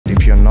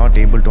you're not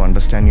able to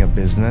understand your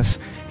business,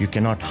 you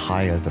cannot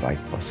hire the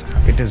right person.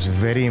 It is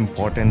very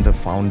important the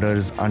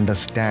founders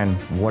understand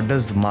what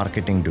does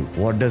marketing do?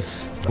 What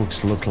does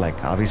books look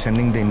like? Are we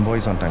sending the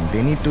invoice on time?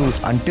 They need to,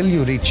 until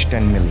you reach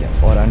 10 million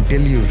or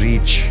until you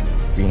reach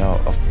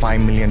a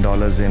 $5 million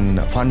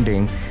in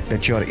funding,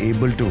 that you're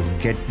able to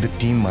get the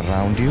team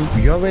around you.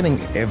 You're wearing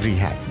every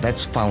hat.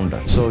 That's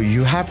founder. So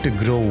you have to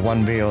grow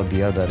one way or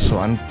the other.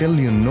 So until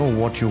you know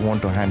what you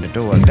want to hand it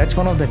over, that's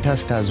one of the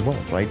tests as well,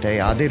 right?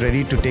 Hey, are they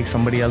ready to take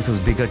somebody else's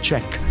bigger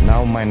check?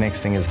 Now my next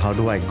thing is, how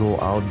do I go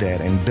out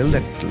there and build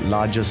a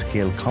larger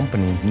scale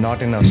company,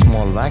 not in a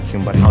small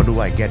vacuum, but how do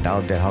I get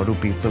out there? How do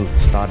people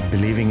start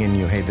believing in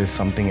you? Hey, this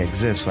something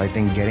exists. So I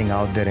think getting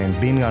out there and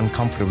being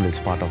uncomfortable is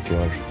part of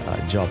your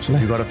job. So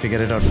you got to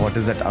figure it out, what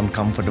is that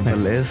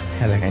uncomfortable is,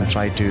 and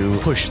try to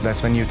push.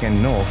 That's when you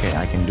can know, okay,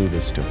 I can do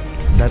this too.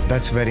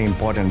 That's very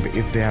important.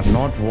 If they have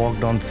not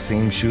walked on the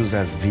same shoes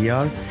as we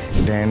are,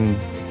 then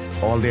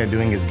all they are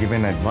doing is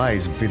giving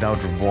advice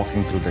without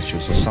walking through the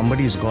shoes. So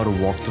somebody's got to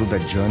walk through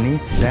that journey.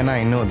 Then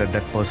I know that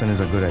that person is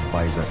a good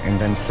advisor. And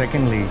then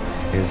secondly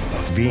is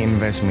we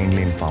invest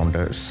mainly in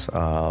founders.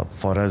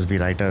 For us, we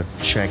write a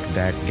check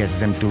that gets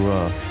them to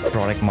a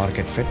product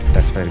market fit.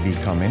 That's where we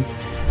come in.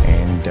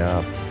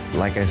 And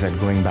like I said,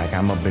 going back,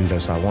 I'm a builder,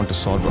 so I want to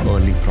solve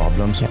early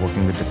problems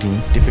working with the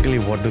team. Typically,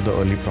 what do the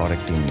early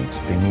product team needs?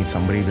 They need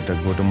somebody with a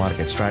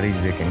go-to-market strategy.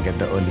 They can get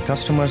the early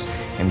customers,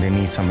 and they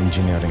need some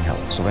engineering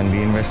help. So when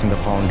we invest in the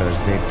founders,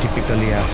 they typically have